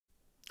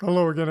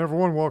Hello again,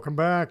 everyone. Welcome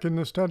back. In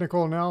this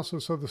technical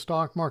analysis of the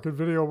stock market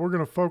video, we're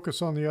going to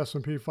focus on the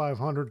S&P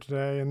 500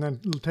 today and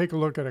then take a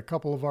look at a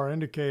couple of our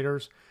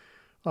indicators.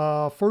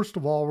 First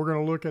of all, we're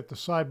going to look at the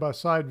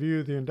side-by-side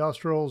view, the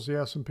industrials, the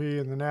S&P,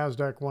 and the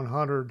NASDAQ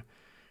 100.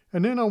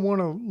 And then I want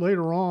to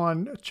later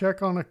on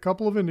check on a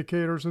couple of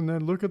indicators and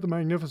then look at the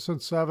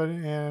Magnificent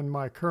Seven and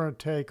my current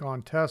take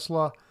on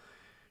Tesla.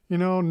 You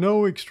know,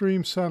 no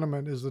extreme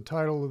sentiment is the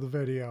title of the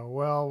video.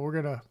 Well,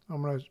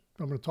 I'm going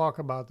to talk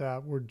about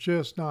that. We're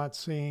just not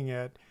seeing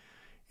it,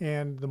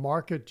 and the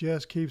market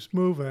just keeps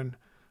moving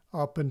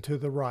up and to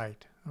the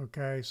right.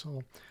 Okay,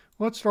 so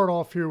let's start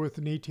off here with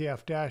an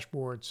ETF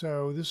dashboard.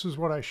 So this is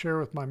what I share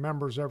with my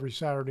members every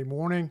Saturday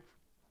morning,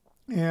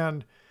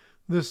 and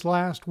this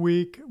last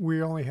week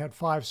we only had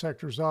 5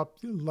 sectors up,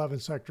 11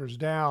 sectors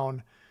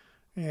down,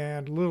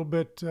 and a little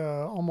bit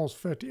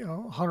almost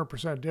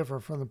 100%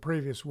 different from the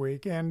previous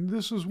week. And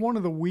this is one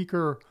of the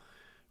weaker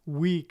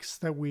weeks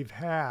that we've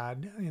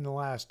had in the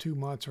last 2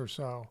 months or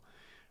so.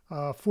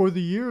 For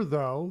the year,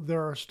 though,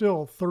 there are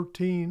still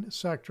 13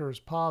 sectors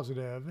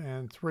positive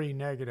and 3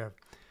 negative.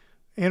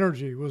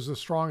 Energy was the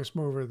strongest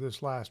mover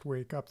this last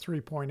week, up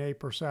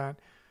 3.8%.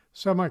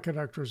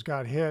 Semiconductors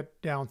got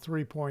hit, down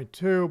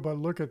 3.2%, but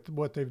look at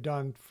what they've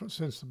done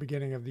since the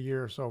beginning of the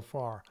year so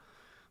far.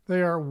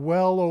 They are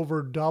well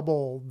over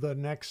double the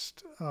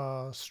next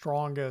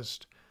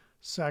strongest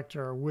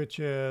sector, which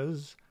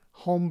is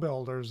home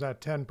builders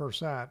at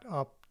 10%,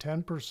 up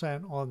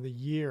 10% on the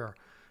year.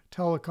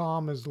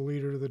 Telecom is the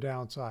leader to the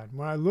downside.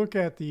 When I look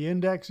at the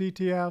index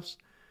ETFs,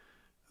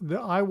 the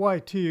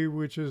IYT,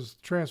 which is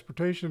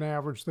transportation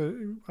average,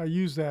 I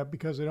use that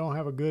because they don't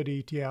have a good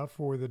ETF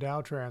for the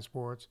Dow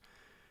Transports.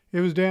 It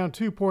was down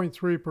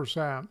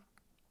 2.3%,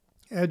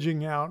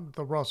 edging out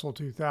the Russell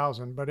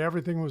 2000, but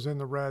everything was in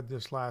the red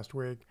this last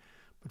week.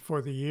 But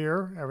for the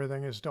year,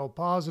 everything is still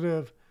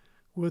positive,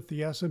 with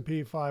the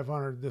S&P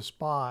 500, the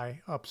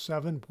SPY, up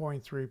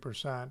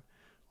 7.3%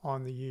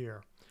 on the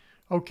year.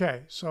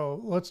 Okay,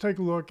 so let's take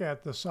a look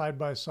at the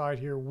side-by-side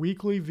here.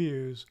 Weekly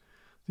views.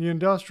 The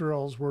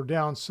industrials were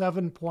down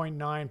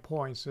 7.9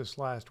 points this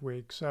last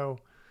week. So,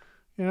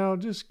 you know,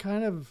 just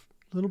kind of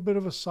a little bit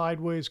of a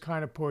sideways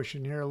kind of push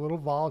in here. A little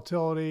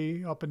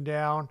volatility up and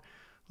down.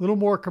 A little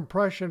more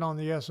compression on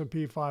the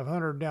S&P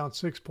 500, down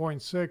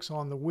 6.6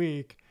 on the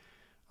week.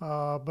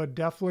 But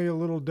definitely a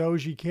little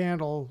doji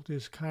candle,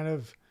 just kind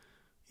of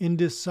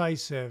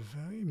indecisive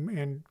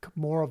and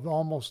more of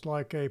almost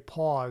like a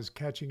pause,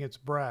 catching its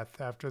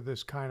breath after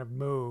this kind of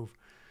move.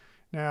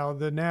 Now,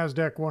 the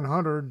NASDAQ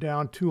 100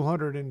 down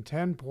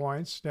 210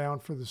 points, down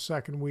for the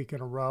second week in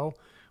a row.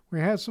 We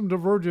had some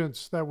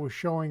divergence that was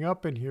showing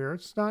up in here.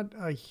 It's not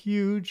a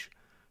huge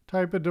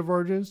type of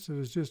divergence. It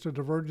was just a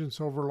divergence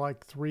over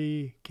like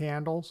 3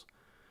 candles.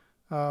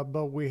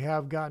 But we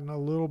have gotten a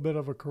little bit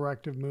of a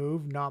corrective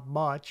move, not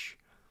much.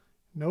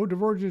 No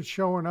divergence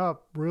showing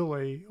up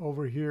really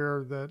over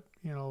here that,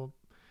 you know,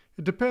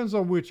 it depends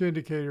on which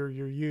indicator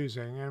you're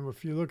using. And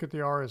if you look at the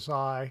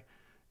RSI,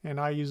 and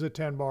I use a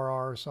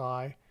 10-bar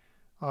RSI,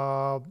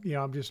 you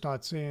know, I'm just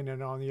not seeing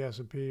it on the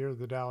S&P or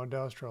the Dow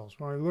Industrials.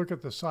 When I look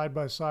at the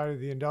side-by-side of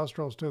the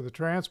industrials to the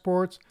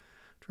transports,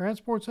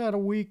 transports had a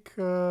weak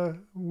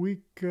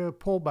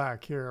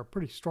pullback here, a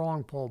pretty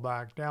strong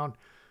pullback down.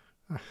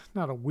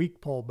 Not a weak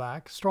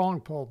pullback,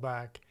 strong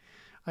pullback.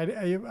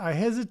 I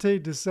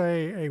hesitate to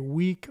say a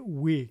weak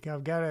week.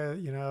 I've got to,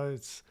 you know,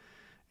 it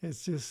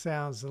just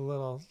sounds a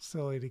little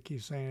silly to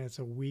keep saying it's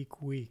a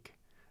weak week.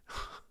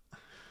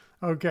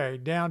 Okay,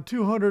 down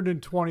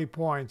 220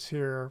 points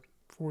here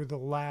for the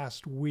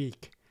last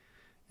week.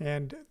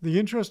 And the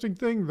interesting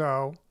thing,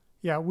 though,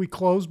 yeah, we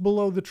closed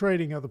below the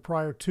trading of the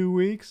prior 2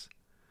 weeks,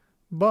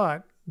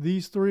 but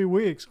these 3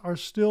 weeks are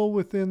still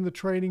within the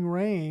trading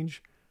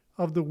range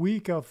of the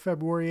week of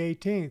February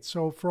 18th.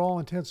 So for all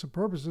intents and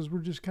purposes, we're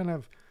just kind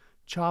of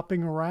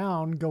chopping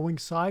around, going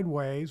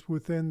sideways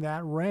within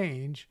that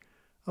range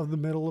of the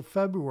middle of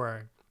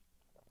February.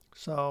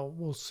 So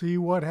we'll see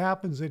what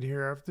happens in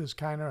here, if this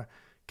kind of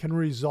can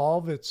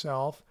resolve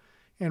itself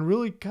and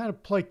really kind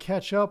of play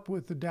catch up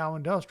with the Dow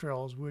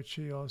Industrials, which,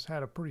 you know, has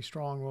had a pretty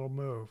strong little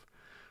move.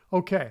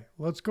 Okay,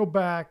 let's go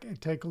back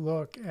and take a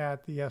look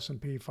at the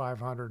S&P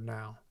 500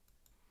 now.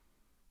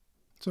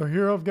 So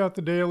here I've got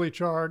the daily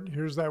chart.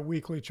 Here's that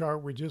weekly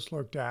chart we just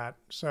looked at.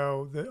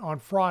 So on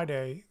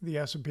Friday, the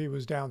S&P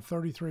was down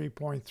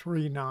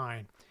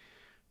 33.39.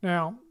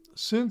 Now,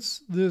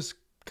 since this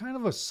kind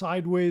of a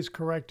sideways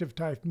corrective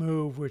type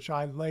move, which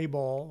I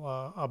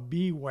label a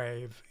B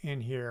wave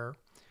in here,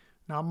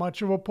 not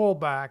much of a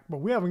pullback, but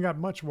we haven't got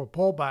much of a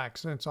pullback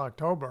since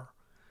October.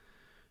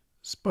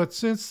 But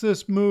since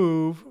this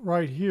move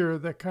right here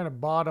that kind of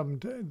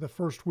bottomed the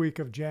first week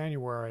of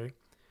January,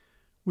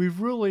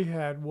 we've really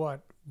had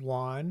what?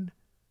 1,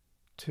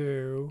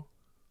 2,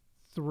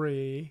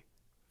 3,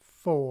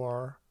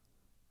 4,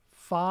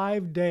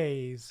 5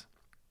 days,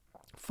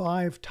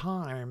 5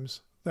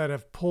 times that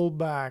have pulled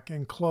back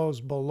and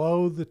closed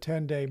below the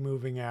 10-day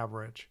moving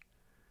average.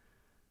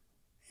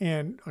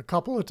 And a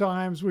couple of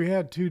times we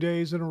had 2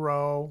 days in a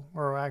row,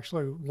 or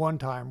actually one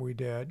time we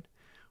did,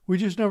 we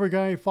just never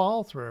got any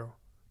follow through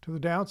to the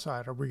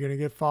downside. Are we going to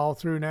get follow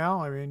through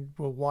now? I mean,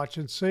 we'll watch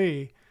and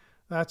see.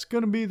 That's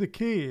going to be the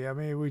key. I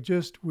mean,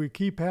 we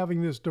keep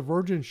having this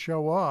divergence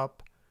show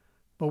up,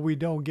 but we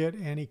don't get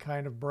any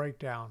kind of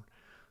breakdown.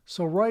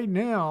 So right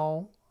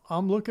now,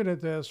 I'm looking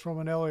at this from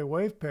an Elliott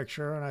Wave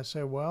picture, and I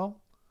say,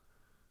 well,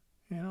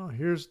 you know,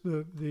 here's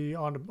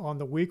on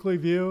the weekly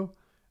view,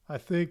 I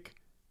think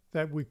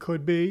that we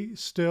could be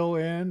still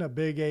in a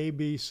big A,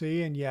 B,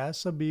 C, and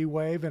yes, a B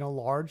wave and a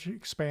large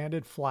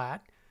expanded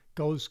flat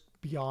goes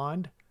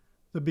beyond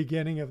the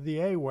beginning of the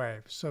A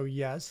wave. So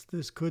yes,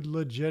 this could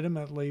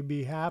legitimately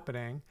be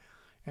happening.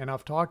 And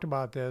I've talked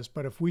about this,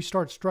 but if we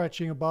start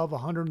stretching above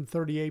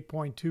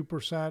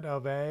 138.2%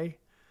 of A,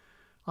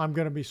 I'm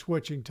going to be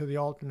switching to the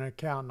alternate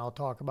account, and I'll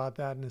talk about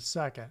that in a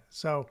second.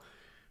 So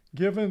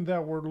given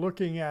that we're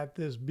looking at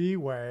this B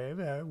wave,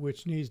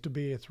 which needs to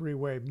be a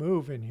three-wave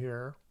move in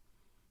here,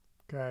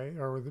 okay,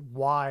 or the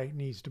Y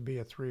needs to be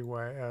a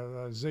three-way,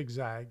 a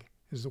zigzag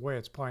is the way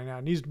it's playing out.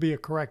 It needs to be a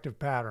corrective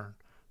pattern,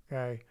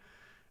 okay?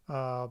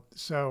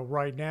 So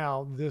right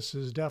now, this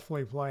is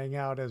definitely playing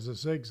out as a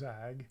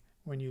zigzag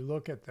when you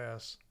look at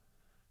this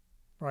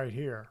right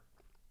here.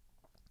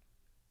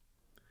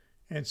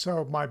 And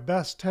so my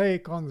best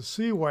take on the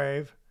C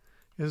wave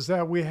is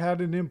that we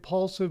had an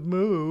impulsive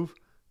move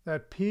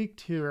that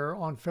peaked here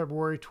on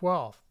February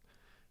 12th.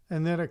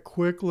 And then a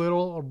quick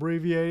little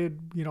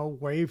abbreviated, you know,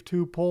 wave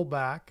 2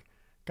 pullback,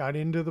 got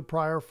into the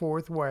prior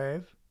fourth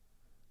wave.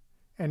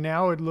 And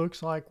now it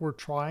looks like we're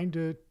trying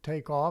to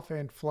take off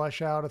and flush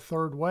out a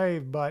third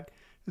wave, but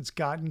it's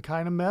gotten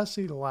kind of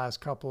messy the last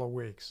couple of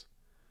weeks.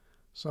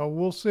 So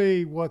we'll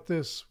see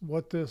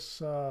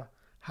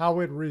how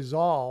it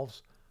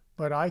resolves.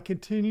 But I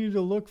continue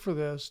to look for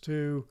this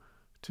to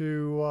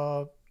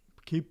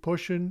keep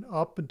pushing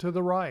up and to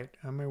the right.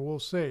 I mean, we'll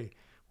see.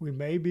 We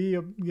may be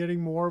getting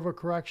more of a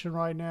correction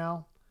right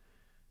now,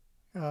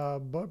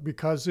 but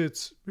because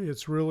it's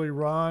really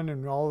run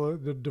and all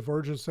the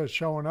divergence that's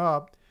showing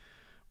up.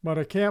 But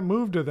I can't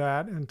move to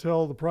that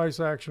until the price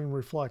action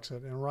reflects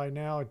it. And right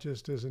now, it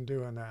just isn't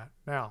doing that.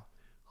 Now,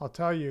 I'll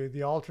tell you,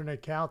 the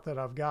alternate count that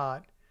I've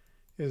got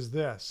is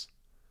this.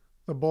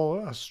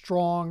 A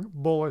strong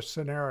bullish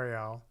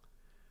scenario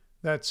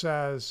that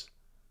says,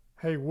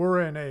 hey,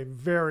 we're in a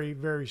very,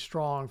 very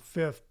strong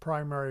fifth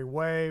primary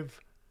wave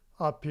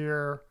up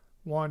here,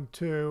 1,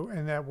 2,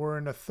 and that we're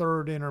in a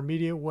third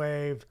intermediate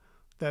wave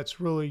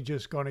that's really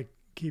just going to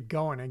keep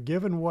going. And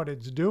given what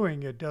it's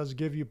doing, it does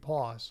give you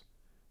pause.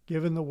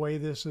 Given the way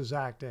this is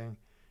acting,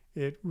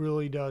 it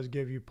really does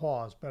give you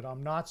pause. But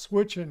I'm not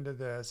switching to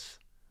this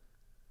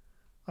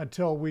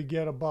until we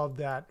get above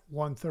that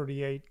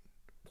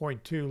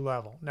 138.2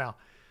 level. Now,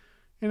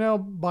 you know,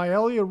 by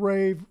Elliott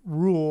Wave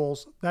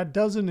rules, that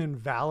doesn't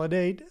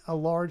invalidate a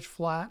large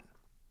flat,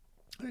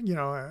 you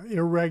know,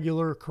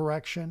 irregular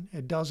correction.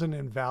 It doesn't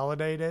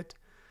invalidate it.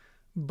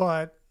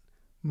 But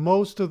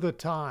most of the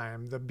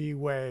time, the B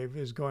wave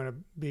is going to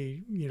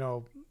be, you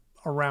know,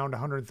 around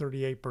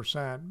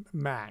 138%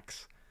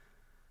 max.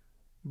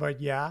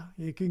 But yeah,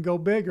 you can go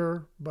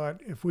bigger.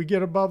 But if we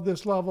get above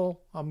this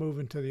level, I'm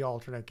moving to the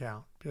alternate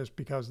count just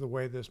because of the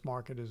way this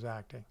market is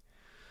acting.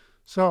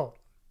 So,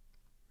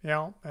 you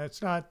know,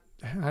 it's not,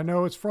 I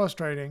know it's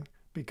frustrating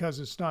because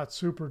it's not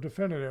super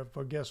definitive,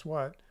 but guess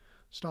what?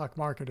 Stock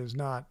market is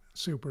not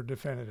super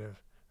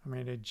definitive. I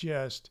mean, it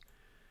just,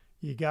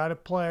 you got to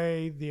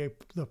play the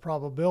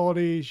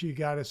probabilities. You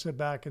got to sit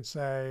back and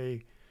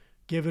say,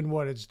 given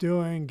what it's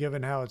doing,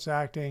 given how it's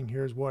acting,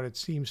 here's what it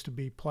seems to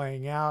be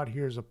playing out.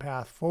 Here's a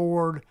path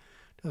forward.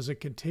 Does it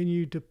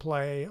continue to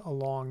play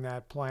along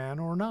that plan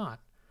or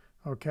not?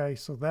 Okay,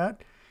 so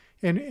that,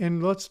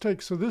 and let's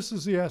take, so this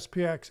is the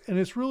SPX, and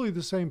it's really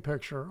the same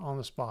picture on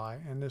the SPY,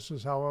 and this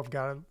is how I've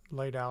got it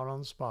laid out on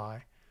the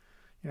SPY.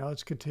 You know,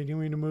 it's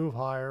continuing to move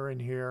higher in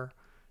here,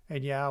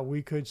 and yeah,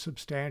 we could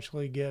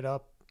substantially get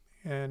up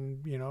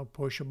and, you know,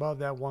 push above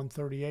that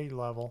 138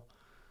 level,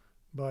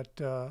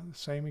 but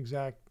same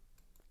exact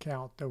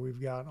count that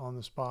we've got on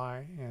the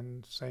SPY,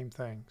 and same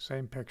thing,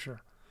 same picture.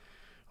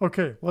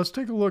 Okay, let's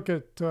take a look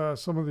at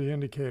some of the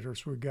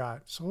indicators we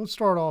got. So let's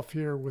start off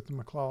here with the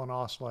McClellan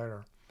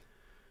oscillator.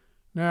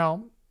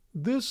 Now,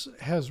 this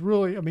has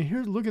really, I mean,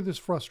 here, look at this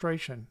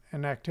frustration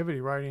and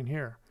activity right in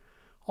here.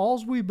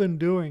 All we've been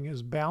doing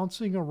is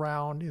bouncing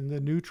around in the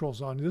neutral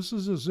zone. This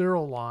is a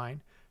zero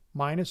line,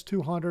 minus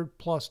 200,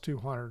 plus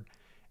 200.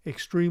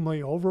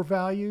 Extremely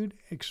overvalued,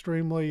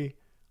 extremely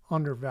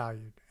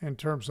undervalued in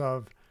terms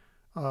of,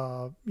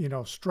 you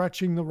know,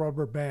 stretching the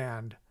rubber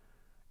band,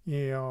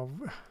 you know,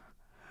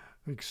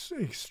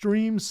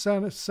 extreme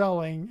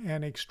selling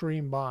and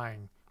extreme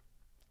buying.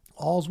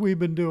 All we've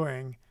been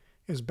doing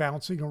is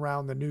bouncing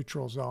around the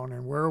neutral zone.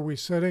 And where are we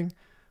sitting?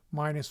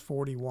 Minus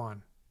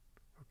 41.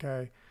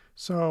 Okay.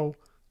 So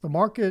the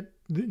market,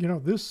 you know,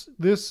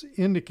 this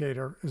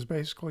indicator is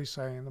basically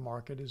saying the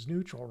market is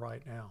neutral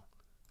right now.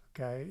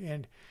 Okay.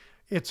 And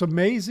it's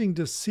amazing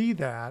to see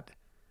that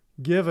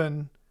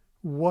given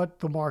what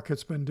the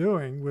market's been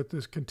doing with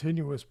this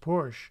continuous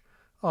push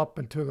up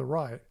and to the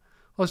right.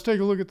 Let's take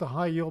a look at the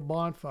high yield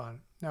bond fund.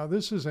 Now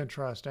this is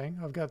interesting.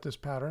 I've got this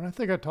pattern. I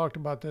think I talked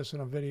about this in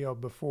a video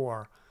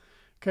before.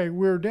 Okay,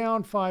 we're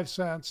down 5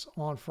 cents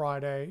on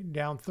Friday,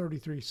 down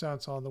 33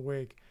 cents on the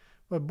week.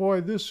 But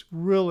boy, this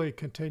really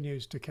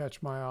continues to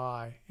catch my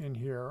eye in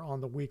here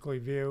on the weekly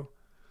view.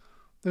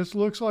 This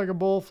looks like a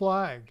bull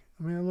flag.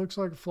 I mean, it looks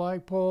like a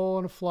flagpole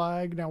and a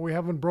flag. Now, we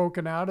haven't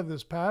broken out of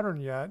this pattern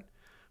yet,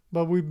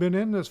 but we've been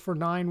in this for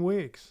 9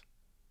 weeks.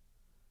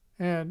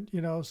 And,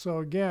 so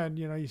again,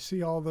 you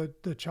see all the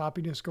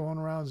choppiness going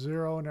around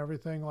zero and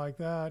everything like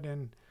that,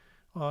 and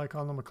like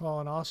on the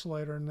McClellan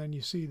oscillator, and then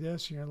you see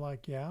this, and you're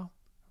like, yeah,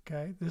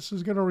 okay, this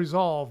is going to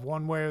resolve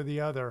one way or the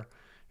other.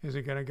 Is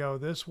it going to go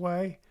this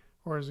way,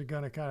 or is it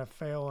going to kind of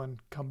fail and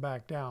come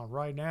back down?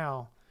 Right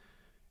now,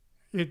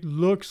 it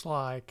looks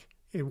like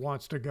it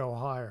wants to go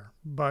higher,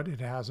 but it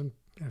hasn't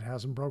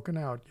broken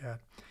out yet.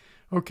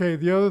 Okay,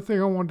 the other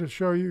thing I wanted to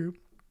show you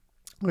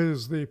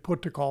is the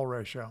put to call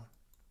ratio.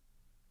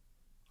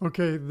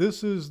 Okay,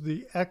 this is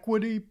the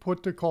equity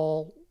put to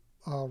call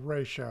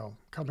ratio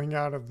coming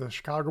out of the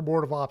Chicago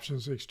Board of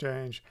Options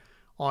Exchange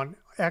on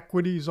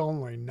equities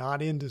only,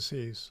 not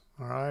indices.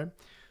 All right.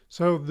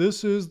 So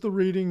this is the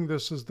reading.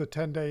 This is the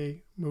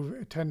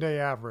 10-day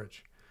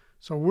average.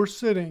 So we're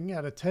sitting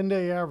at a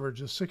 10-day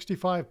average of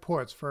 65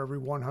 puts for every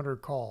 100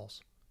 calls.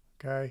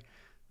 Okay,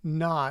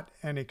 not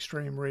an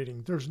extreme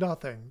reading. There's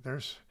nothing.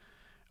 There's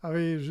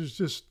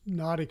just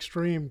not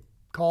extreme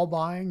call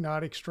buying,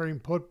 not extreme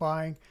put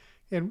buying.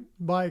 And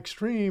by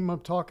extreme,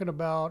 I'm talking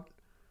about,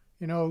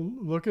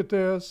 look at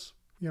this,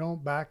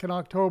 back in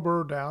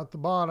October, down at the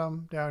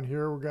bottom, down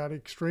here, we got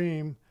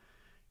extreme.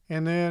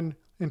 And then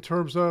in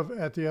terms of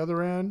at the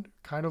other end,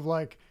 kind of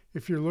like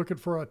if you're looking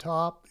for a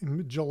top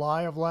in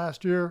July of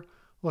last year,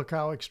 look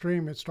how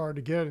extreme it started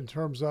to get in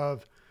terms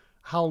of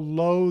how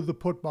low the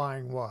put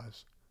buying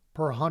was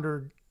per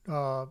 100,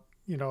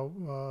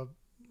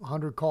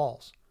 100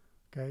 calls.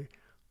 Okay,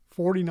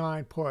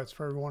 49 puts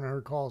for every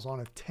 100 calls on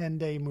a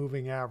 10-day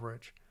moving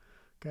average.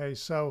 Okay,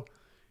 so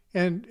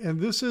and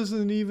this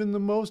isn't even the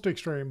most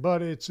extreme,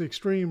 but it's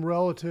extreme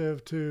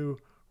relative to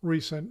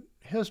recent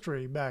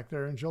history back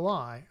there in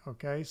July.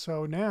 Okay,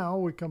 so now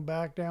we come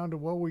back down to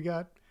what we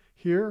got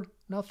here,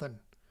 nothing.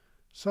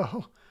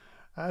 So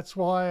that's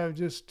why I'm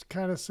just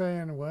kind of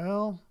saying,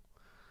 well,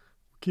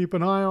 keep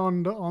an eye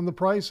on the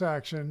price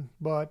action,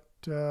 but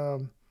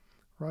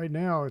right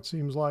now it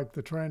seems like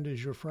the trend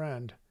is your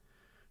friend.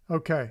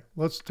 Okay,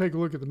 let's take a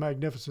look at the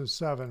Magnificent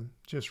Seven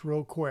just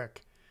real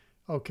quick.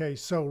 Okay,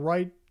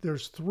 so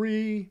there's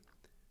 3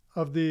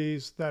 of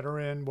these that are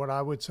in what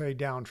I would say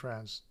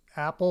downtrends.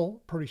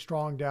 Apple, pretty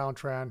strong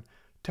downtrend.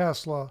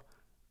 Tesla,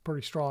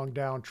 pretty strong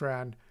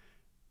downtrend.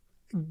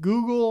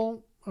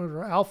 Google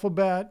or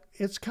Alphabet,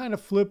 it's kind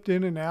of flipped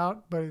in and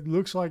out, but it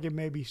looks like it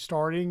may be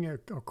starting.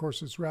 Of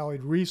course, it's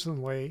rallied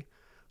recently,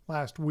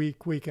 last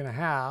week, week and a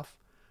half,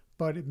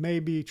 but it may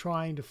be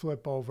trying to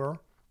flip over.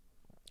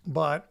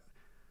 But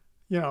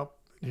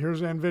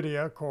here's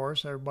NVIDIA, of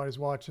course. Everybody's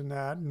watching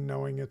that and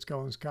knowing it's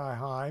going sky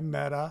high.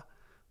 Meta,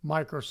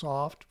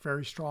 Microsoft,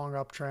 very strong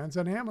uptrends,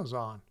 and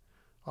Amazon,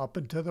 up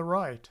and to the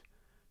right.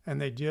 And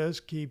they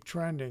just keep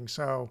trending.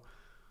 So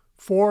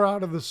 4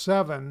 out of the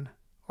 7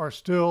 are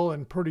still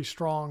in pretty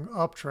strong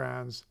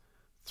uptrends.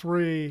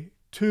 2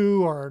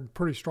 are in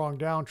pretty strong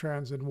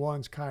downtrends, and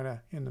 1's kind of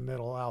in the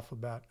middle,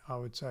 Alphabet, I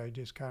would say,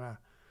 just kind of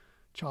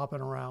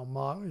chopping around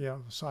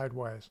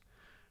sideways.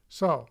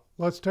 So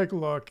let's take a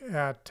look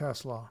at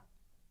Tesla.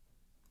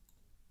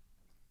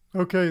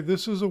 Okay,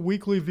 this is a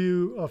weekly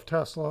view of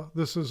Tesla.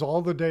 This is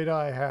all the data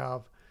I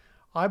have.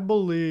 I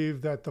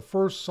believe that the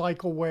first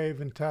cycle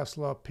wave in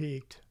Tesla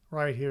peaked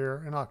right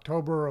here in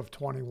October of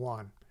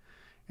 21.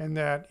 And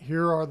that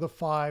here are the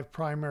 5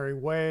 primary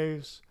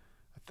waves.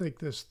 I think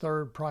this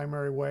 3rd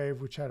primary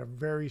wave, which had a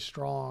very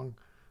strong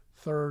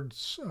 3rd,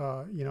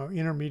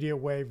 intermediate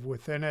wave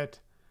within it.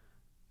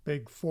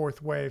 Big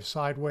 4th wave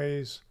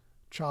sideways,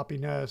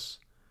 choppiness,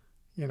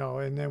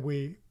 and then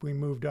we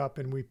moved up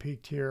and we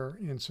peaked here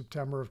in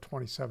September of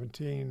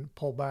 2017,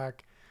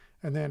 pullback,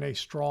 and then a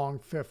strong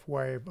 5th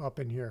wave up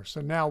in here.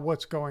 So now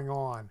what's going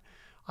on?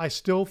 I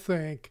still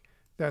think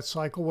that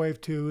cycle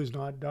wave 2 is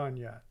not done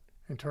yet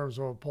in terms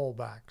of a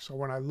pullback. So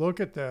when I look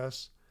at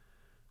this,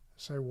 I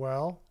say,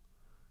 well,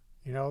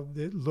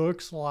 it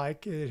looks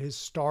like it has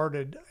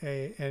started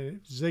a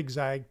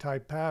zigzag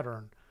type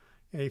pattern,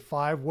 a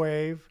 5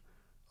 wave,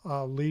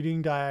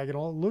 leading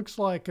diagonal. It looks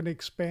like an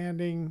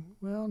expanding,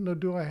 well, no,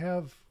 do I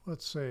have,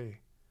 let's see.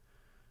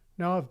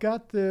 Now I've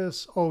got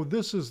this,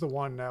 this is the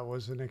one that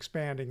was an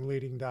expanding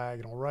leading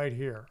diagonal right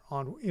here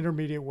on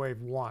intermediate wave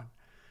 1.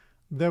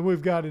 Then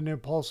we've got an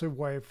impulsive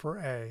wave for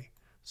A.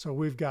 So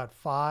we've got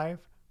 5,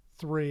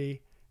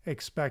 3,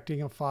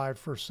 expecting a 5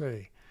 for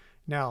C.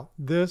 Now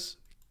this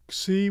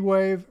C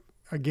wave,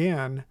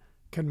 again,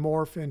 can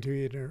morph into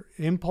either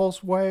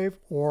impulse wave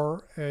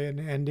or an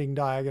ending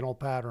diagonal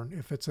pattern.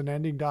 If it's an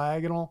ending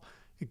diagonal,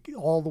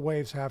 all the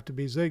waves have to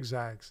be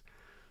zigzags.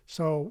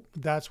 So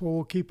that's what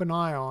we'll keep an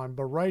eye on.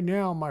 But right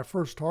now, my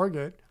first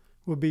target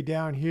would be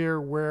down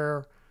here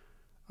where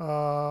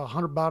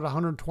about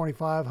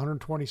 125,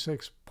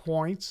 126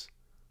 points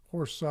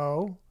or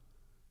so.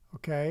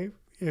 Okay,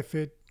 if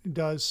it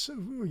does,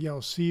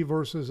 C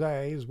versus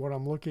A is what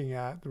I'm looking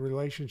at, the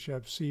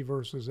relationship C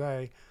versus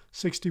A,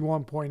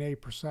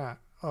 61.8%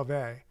 of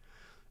A.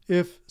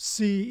 If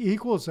C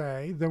equals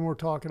A, then we're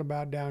talking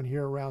about down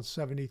here around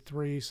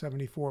 73,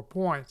 74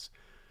 points.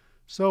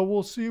 So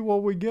we'll see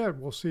what we get.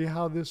 We'll see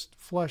how this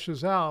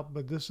fleshes out,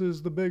 but this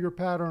is the bigger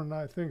pattern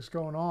I think is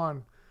going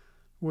on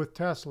with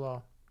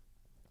Tesla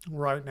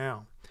right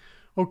now.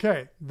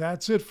 Okay,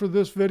 that's it for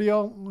this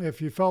video.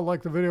 If you felt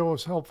like the video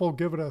was helpful,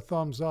 give it a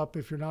thumbs up.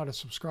 If you're not a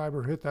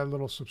subscriber, hit that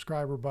little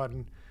subscriber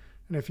button.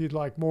 And if you'd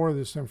like more of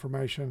this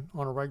information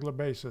on a regular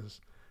basis,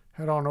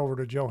 head on over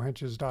to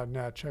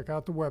joehenches.net. Check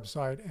out the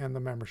website and the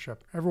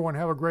membership. Everyone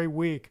have a great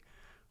week.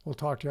 We'll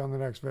talk to you on the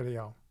next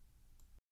video.